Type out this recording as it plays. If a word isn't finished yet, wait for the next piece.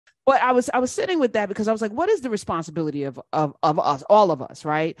But I was sitting with that because I was like, what is the responsibility of us, all of us,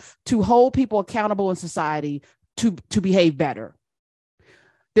 right? To hold people accountable in society to behave better.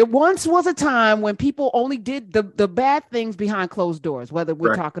 There once was a time when people only did the bad things behind closed doors, whether we're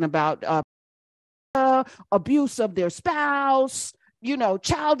Right. talking about abuse of their spouse,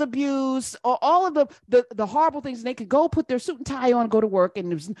 child abuse, or all of the horrible things. And they could go put their suit and tie on, go to work,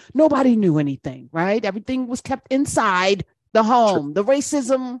 and nobody knew anything, right? Everything was kept inside the True. home. The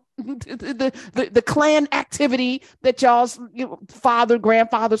racism, the clan activity that y'all's father,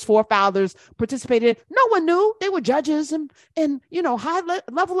 grandfathers, forefathers participated in, no one knew. They were judges and high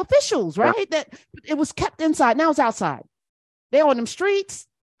level officials, Yeah. right? That it was kept inside. Now it's outside. They're on them streets.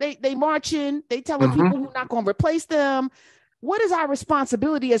 They marching. They telling Hmm. people who's not going to replace them. What is our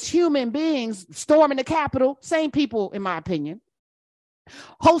responsibility as human beings storming the Capitol? Same people, in my opinion,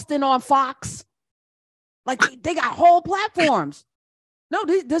 hosting on Fox. Like they got whole platforms. No,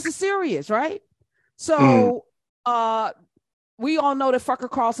 this is serious, right? Mm. So we all know that Tucker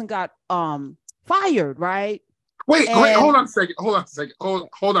Carlson got fired, right? Wait, And hold on a second. Hold on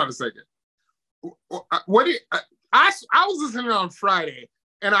a second. What did I was listening on Friday,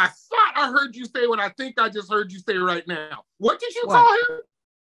 and I thought I heard you say what I think I just heard you say right now. What did you what? call him?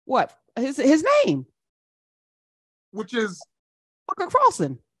 What? His name? Which is Tucker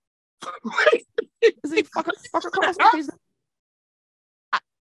Carlson. Is he Tucker Carlson?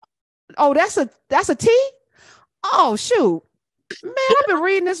 Oh, that's a T? Oh, shoot. Man, I've been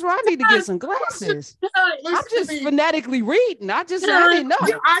reading this where I need to get some glasses. I'm just phonetically reading. I didn't know.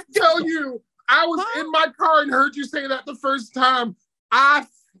 I tell you, I was in my car and heard you say that the first time. I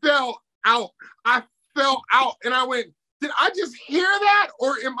fell out. And I went, did I just hear that?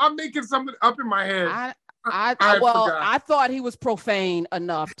 Or am I making something up in my head? I thought he was profane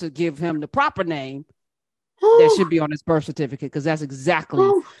enough to give him the proper name that should be on his birth certificate, because that's exactly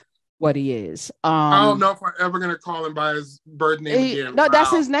what he is. I don't know if I'm ever gonna call him by his birth name again. No,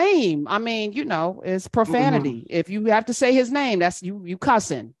 that's his name. I mean, it's profanity. If you have to say his name, that's you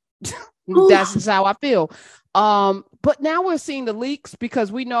cussing. That's just how I feel. But now we're seeing the leaks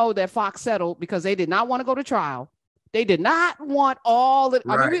because we know that Fox settled because they did not want to go to trial. They did not want all the.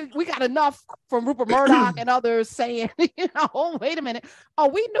 Right. I mean, we got enough from Rupert Murdoch and others saying, oh, wait a minute. Oh,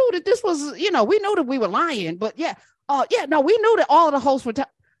 we knew that this was, we knew that we were lying. But we knew that all of the hosts were.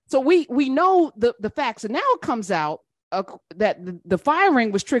 So we know the facts. And now it comes out that the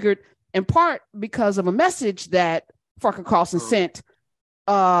firing was triggered in part because of a message that Tucker Carlson sent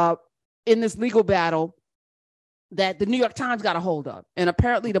in this legal battle that the New York Times got a hold of. And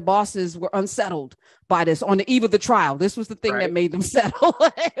apparently the bosses were unsettled by this on the eve of the trial. This was the thing that made them settle.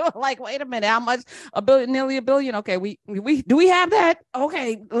 They were like, wait a minute, how much? $1 billion, nearly $1 billion. Okay, we do we have that?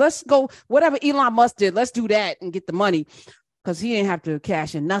 Okay, let's go. Whatever Elon Musk did, let's do that and get the money, because he didn't have to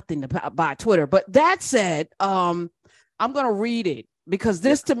cash in nothing to buy Twitter. But that said, I'm going to read it because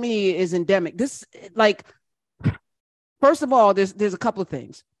this to me is endemic. This, like, first of all, there's a couple of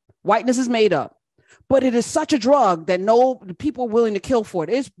things. Whiteness is made up. But it is such a drug that the people are willing to kill for it.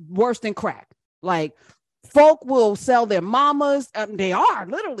 It's worse than crack. Like, folk will sell their mamas. They are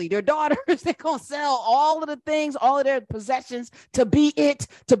literally their daughters. They're going to sell all of the things, all of their possessions to be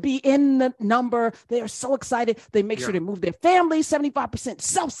in the number. They are so excited. They make sure they move their families, 75%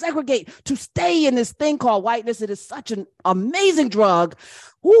 self-segregate to stay in this thing called whiteness. It is such an amazing drug.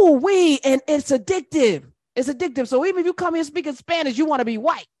 And it's addictive. It's addictive. So even if you come here speaking Spanish, you want to be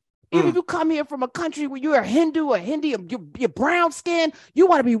white. Even if you come here from a country where you're a Hindu or Hindi, you're brown skin, you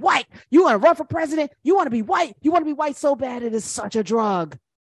want to be white. You want to run for president. You want to be white. You want to be white so bad. It is such a drug.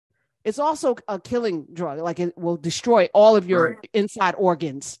 It's also a killing drug. Like, it will destroy all of your inside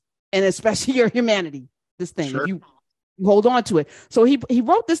organs, and especially your humanity. This thing, if you hold on to it. So he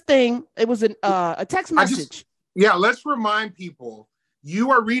wrote this thing. It was a text message. Let's remind people,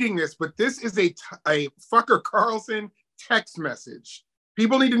 you are reading this, but this is a Tucker Carlson text message.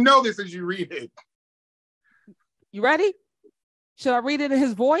 People need to know this as you read it. You ready? Should I read it in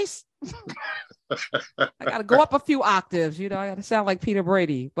his voice? I got to go up a few octaves. I got to sound like Peter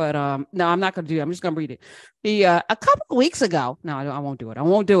Brady. But no, I'm not going to do it. I'm just going to read it. A couple of weeks ago, no, I won't do it. I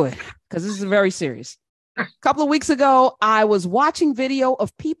won't do it because this is very serious. A couple of weeks ago, I was watching video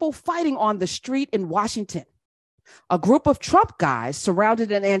of people fighting on the street in Washington. A group of Trump guys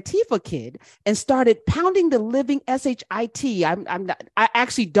surrounded an Antifa kid and started pounding the living shit. I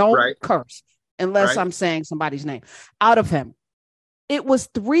actually don't curse unless I'm saying somebody's name out of him. It was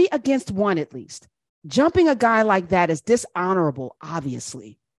 3 against 1 at least. Jumping a guy like that is dishonorable,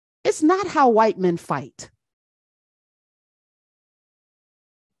 obviously. It's not how white men fight.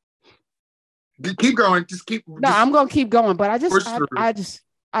 Keep going. No, I'm going to keep going, but I just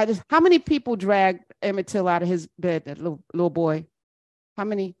How many people dragged Emmett Till out of his bed, that little boy? How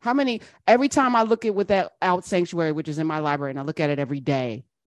many, every time I look at with that out sanctuary, which is in my library, and I look at it every day,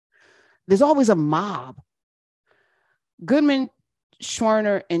 there's always a mob. Goodman,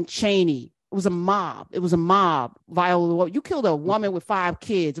 Schwerner, and Cheney. It was a mob. Viola, you killed a woman with 5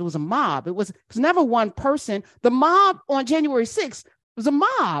 kids. It was a mob. It was never one person. The mob on January 6th was a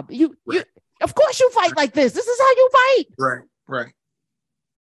mob. You of course you fight like this. This is how you fight. Right.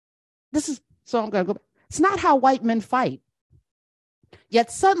 So I'm gonna go back. It's not how white men fight.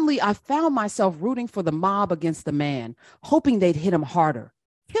 Yet suddenly I found myself rooting for the mob against the man, hoping they'd hit him harder,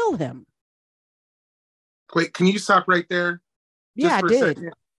 kill him. Wait, can you stop right there? Yeah, I did.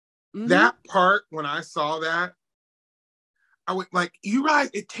 Mm-hmm. That part, when I saw that, I went like, you guys,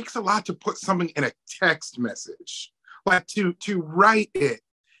 it takes a lot to put something in a text message, like to write it.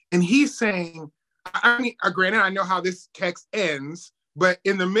 And he's saying, I mean, granted, I know how this text ends, but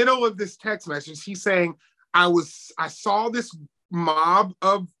in the middle of this text message, he's saying, I saw this mob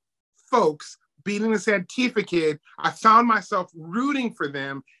of folks beating this Antifa kid. I found myself rooting for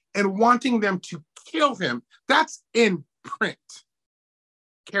them and wanting them to kill him. That's in print.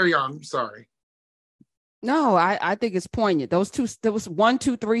 Carry on. I'm sorry. No, I think it's poignant. There was 1,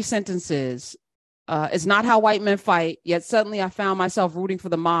 2, 3 sentences. It's not how white men fight. Yet suddenly I found myself rooting for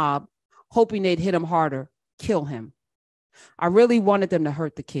the mob, hoping they'd hit him harder, kill him. I really wanted them to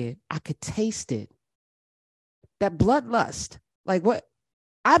hurt the kid. I could taste it. That bloodlust. Like what?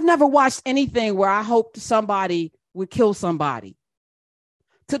 I've never watched anything where I hoped somebody would kill somebody.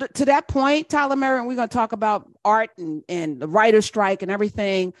 To that point, Tyler Merritt, we're going to talk about art and the writer's strike and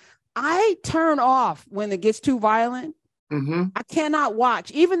everything. I turn off when it gets too violent. Mm-hmm. I cannot watch.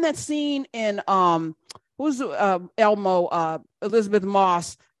 Even that scene in Elmo, Elizabeth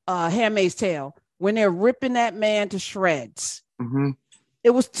Moss, Handmaid's Tale, when they're ripping that man to shreds. Mm-hmm.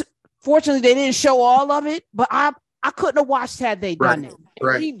 It was fortunately they didn't show all of it, but I couldn't have watched had they done it.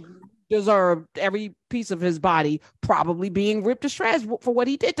 Right. He deserved every piece of his body probably being ripped to shreds for what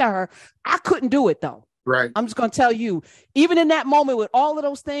he did to her. I couldn't do it though. Right. I'm just going to tell you, even in that moment with all of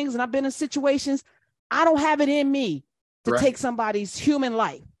those things, and I've been in situations, I don't have it in me to take somebody's human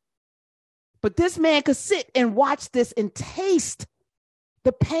life. But this man could sit and watch this and taste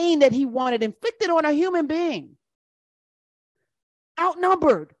the pain that he wanted inflicted on a human being.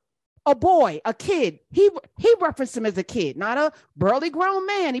 Outnumbered. A boy, a kid. He referenced him as a kid, not a burly grown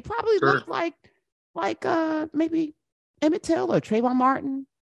man. He probably looked like maybe Emmett Till or Trayvon Martin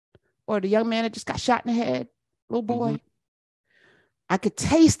or the young man that just got shot in the head, little boy. Mm-hmm. I could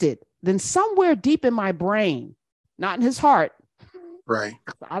taste it. Then somewhere deep in my brain, not in his heart. Right.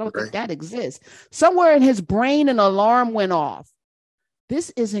 I don't think that exists. Somewhere in his brain, an alarm went off.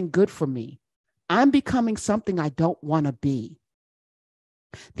 This isn't good for me. I'm becoming something I don't want to be.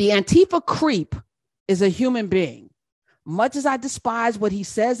 The Antifa creep is a human being. Much as I despise what he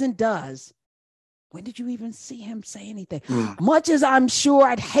says and does, when did you even see him say anything? Much as I'm sure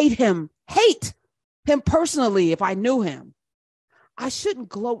I'd hate him personally if I knew him, I shouldn't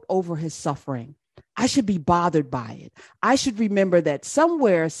gloat over his suffering. I should be bothered by it. I should remember that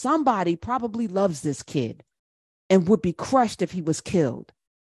somewhere somebody probably loves this kid and would be crushed if he was killed.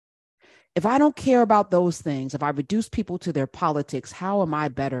 If I don't care about those things, if I reduce people to their politics, how am I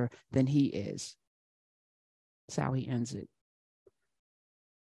better than he is? That's how he ends it.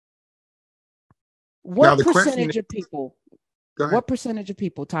 What percentage of people,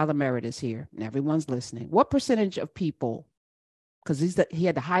 Tyler Merritt is here and everyone's listening. What percentage of people, because he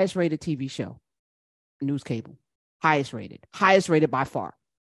had the highest rated TV show, news cable, highest rated by far.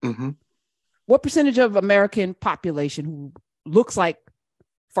 Mm-hmm. What percentage of American population who looks like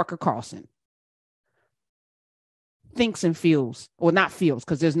Tucker Carlson thinks and feels, or not feels,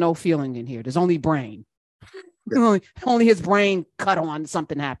 because there's no feeling in here. There's only brain. Only his brain cut on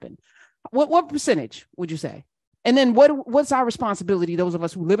something happened. What percentage would you say? And then what's our responsibility, those of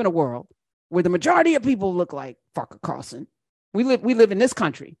us who live in a world where the majority of people look like Tucker Carlson? We live in this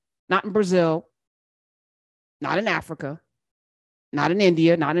country, not in Brazil, not in Africa, not in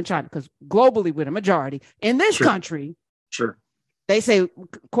India, not in China, because globally we're the majority. In this country, they say,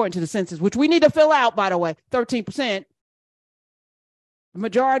 according to the census, which we need to fill out, by the way, 13%, the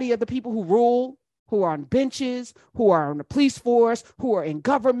majority of the people who rule, who are on benches, who are on the police force, who are in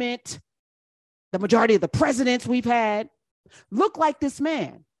government, the majority of the presidents we've had look like this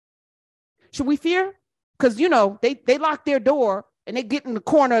man. Should we fear? Because, they lock their door and they get in the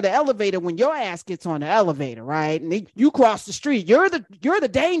corner of the elevator when your ass gets on the elevator, right? And you cross the street. You're the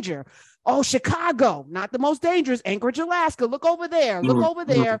danger. Oh, Chicago, not the most dangerous. Anchorage, Alaska. Look over there.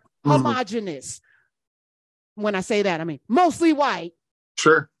 Homogenous. When I say that, I mean mostly white.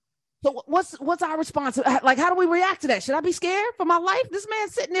 Sure. So what's our response? Like, how do we react to that? Should I be scared for my life? This man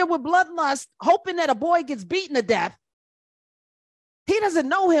sitting there with bloodlust, hoping that a boy gets beaten to death. He doesn't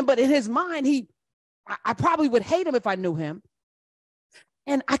know him, but in his mind, I probably would hate him if I knew him.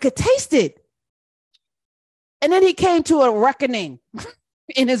 And I could taste it. And then he came to a reckoning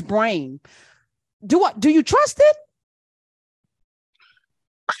in his brain. Do you trust it?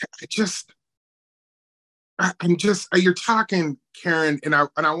 You're talking, Karen, and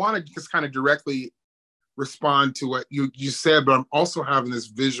I want to just kind of directly respond to what you said, but I'm also having this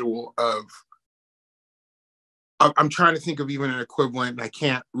visual of, I'm trying to think of even an equivalent, and I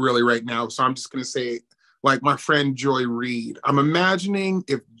can't really right now. So I'm just going to say, like my friend Joy Reid. I'm imagining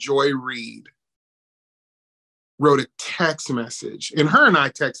if Joy Reid wrote a text message, and her and I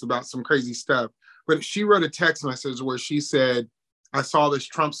text about some crazy stuff, but she wrote a text message where she said, I saw this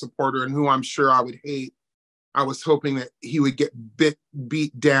Trump supporter and who I'm sure I would hate. I was hoping that he would get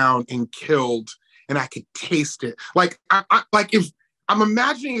beat down and killed, and I could taste it. Like, if I'm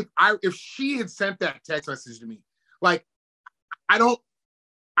imagining if she had sent that text message to me, like, I'm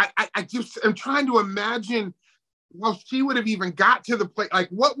trying to imagine how she would have even got to the place. Like,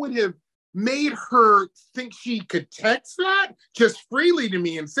 what would have made her think she could text that just freely to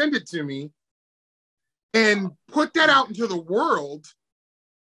me and send it to me and put that out into the world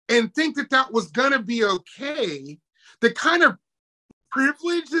and think that was going to be okay? The kind of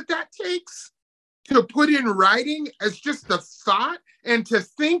privilege that takes to put in writing as just a thought, and to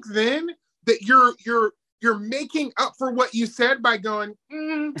think then that you're making up for what you said by going,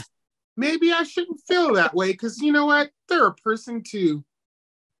 maybe I shouldn't feel that way, because you know what? They're a person too.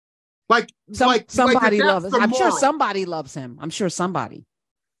 Somebody loves him. I'm sure somebody loves him. I'm sure somebody.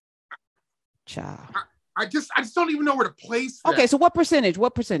 Child. I just don't even know where to place that. Okay, so what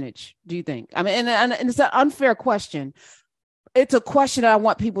percentage do you think? I mean, and it's an unfair question. It's a question that I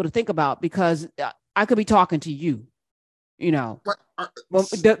want people to think about, because I could be talking to you,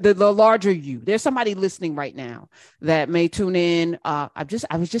 the larger you. There's somebody listening right now that may tune in. I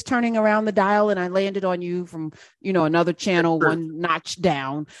was just turning around the dial and I landed on you from, another channel, one notch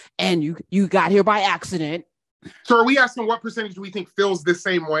down, and you got here by accident. So are we asking what percentage do we think feels the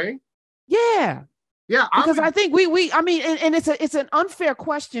same way? Yeah. Yeah, because I think and it's an unfair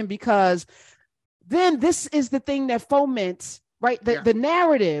question, because then this is the thing that foments, right, the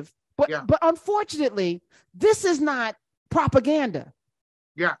narrative. But unfortunately, this is not propaganda.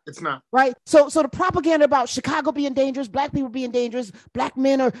 Yeah, it's not. Right. So the propaganda about Chicago being dangerous, black people being dangerous, black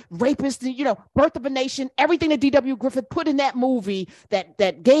men are rapists, Birth of a Nation, everything that D.W. Griffith put in that movie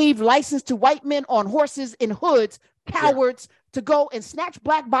that gave license to white men on horses in hoods, cowards, to go and snatch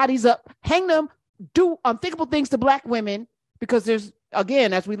black bodies up, hang them, do unthinkable things to black women, because there's,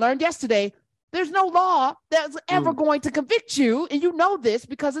 again, as we learned yesterday, there's no law that's ever going to convict you. And you know this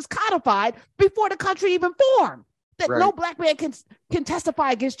because it's codified before the country even formed, that no black man can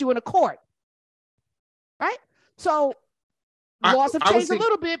testify against you in a court. Right? So laws have changed a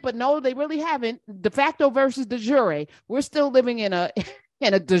little bit, but no, they really haven't. De facto versus de jure. We're still living in a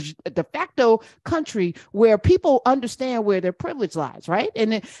de facto country where people understand where their privilege lies, right?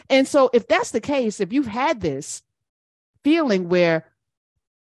 And so if that's the case, if you've had this feeling where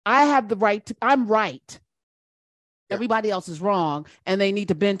I have the right to, I'm right, everybody else is wrong, and they need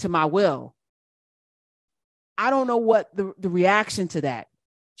to bend to my will, I don't know what the reaction to that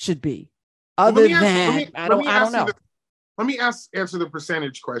should be. I don't know. Let me answer the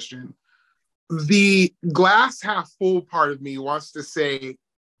percentage question. The glass half full part of me wants to say,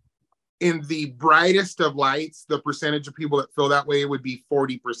 in the brightest of lights, the percentage of people that feel that way would be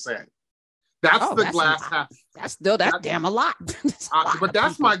 40%. That's glass half. That's damn a lot. But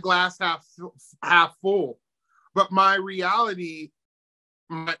that's my glass half full. But my reality,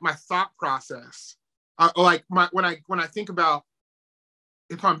 my thought process, when I think about,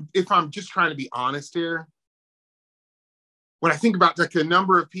 if I'm just trying to be honest here, when I think about like the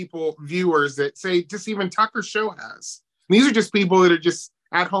number of viewers that say, just even Tucker's show has, and these are just people that are just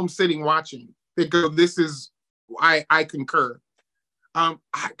at home sitting watching, that go, this is, I concur. I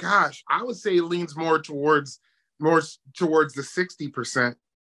would say it leans more towards the 60%.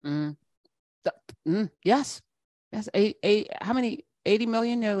 Yes. How many? 80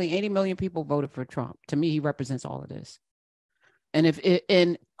 million, nearly 80 million people voted for Trump. To me, he represents all of this. And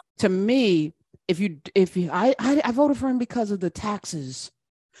to me, I voted for him because of the taxes.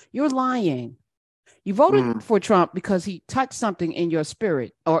 You're lying. You voted for Trump because he touched something in your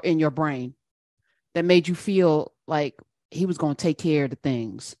spirit or in your brain that made you feel like he was going to take care of the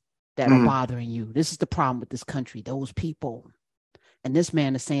things that are bothering you. This is the problem with this country, those people. And this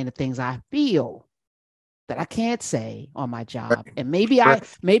man is saying the things I feel that I can't say on my job. And maybe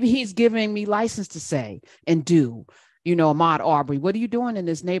he's giving me license to say and do, Ahmaud Arbery, what are you doing in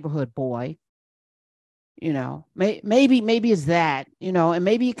this neighborhood, boy? Maybe it's that, and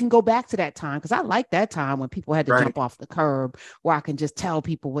maybe you can go back to that time. Cause I like that time when people had to jump off the curb, where I can just tell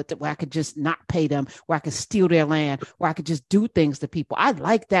people where I could just not pay them, where I could steal their land, where I could just do things to people. I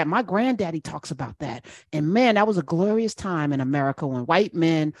like that. My granddaddy talks about that. And man, that was a glorious time in America when white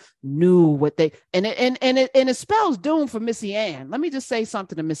men knew what they, and it spells doom for Missy Ann. Let me just say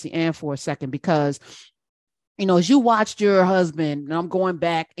something to Missy Ann for a second, because as you watched your husband, and I'm going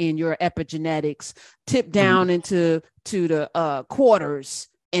back in your epigenetics, tip down into the quarters,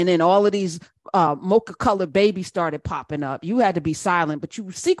 and then all of these mocha colored babies started popping up. You had to be silent, but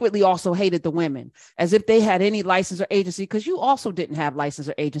you secretly also hated the women, as if they had any license or agency, because you also didn't have license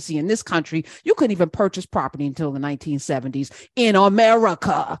or agency in this country. You couldn't even purchase property until the 1970s in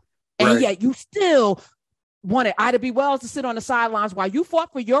America. And yet you still wanted Ida B. Wells to sit on the sidelines while you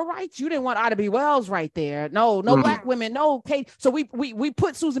fought for your rights. You didn't want Ida B. Wells right there. No black women, no Kate. So we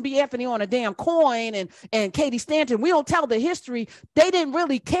put Susan B. Anthony on a damn coin and Katie Stanton. We don't tell the history. They didn't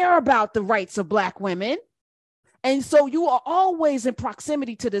really care about the rights of black women. And so you are always in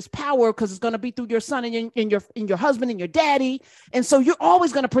proximity to this power, because it's going to be through your son and your husband and your daddy. And so you're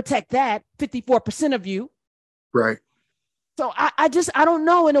always going to protect that 54% of you. Right. So I don't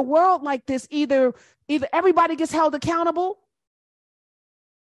know, in a world like this, either everybody gets held accountable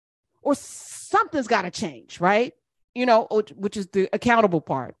or something's got to change, right? Which is the accountable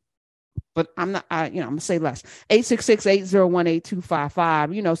part. But I'm not, I'm going to say less.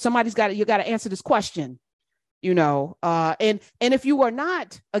 866-801-8255. Somebody's you got to answer this question, and if you are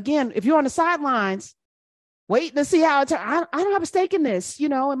not, again, if you're on the sidelines, waiting to see how it turns, I don't have a stake in this, I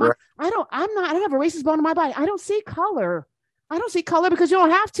don't have a racist bone in my body. I don't see color. Because you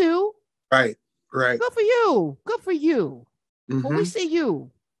don't have to. Right. Good for you. Mm-hmm. But we see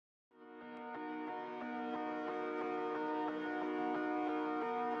you.